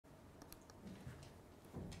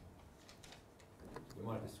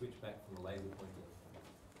switch back from the laser pointer.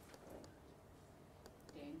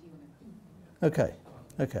 Dan, do you want to? Okay,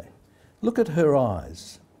 okay. Look at her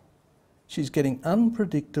eyes. She's getting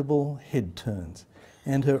unpredictable head turns,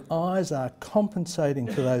 and her eyes are compensating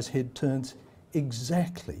for those head turns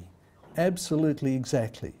exactly, absolutely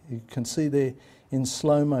exactly. You can see there in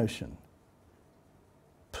slow motion.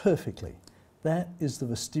 Perfectly. That is the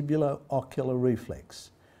vestibulo-ocular reflex.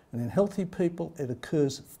 And in healthy people, it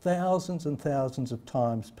occurs thousands and thousands of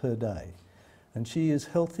times per day. And she is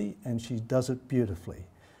healthy and she does it beautifully.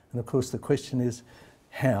 And of course the question is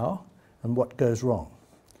how and what goes wrong.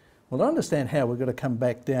 Well, to understand how, we've got to come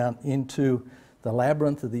back down into the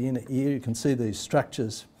labyrinth of the inner ear. You can see these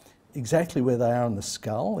structures exactly where they are in the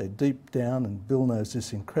skull. They're deep down, and Bill knows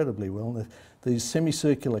this incredibly well. These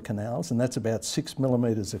semicircular canals, and that's about 6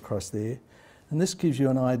 millimetres across there. And this gives you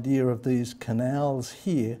an idea of these canals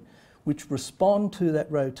here which respond to that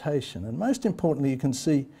rotation. And most importantly, you can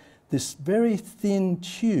see this very thin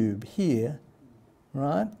tube here,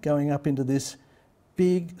 right, going up into this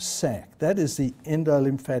big sac. That is the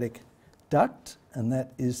endolymphatic duct, and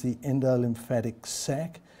that is the endolymphatic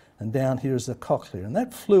sac, and down here is the cochlea. And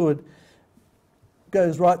that fluid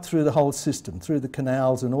goes right through the whole system, through the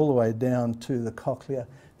canals and all the way down to the cochlea,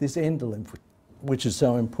 this endolymph, which is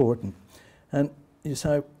so important. And you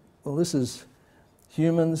say, well, this is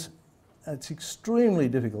humans. It's extremely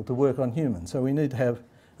difficult to work on humans, so we need to have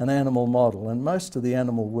an animal model. And most of the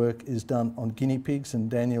animal work is done on guinea pigs, and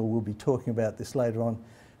Daniel will be talking about this later on.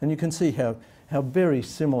 And you can see how very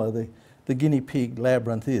similar the guinea pig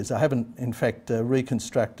labyrinth is. I haven't, in fact,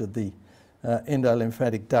 reconstructed the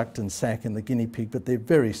endolymphatic duct and sac in the guinea pig, but they're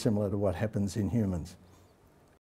very similar to what happens in humans.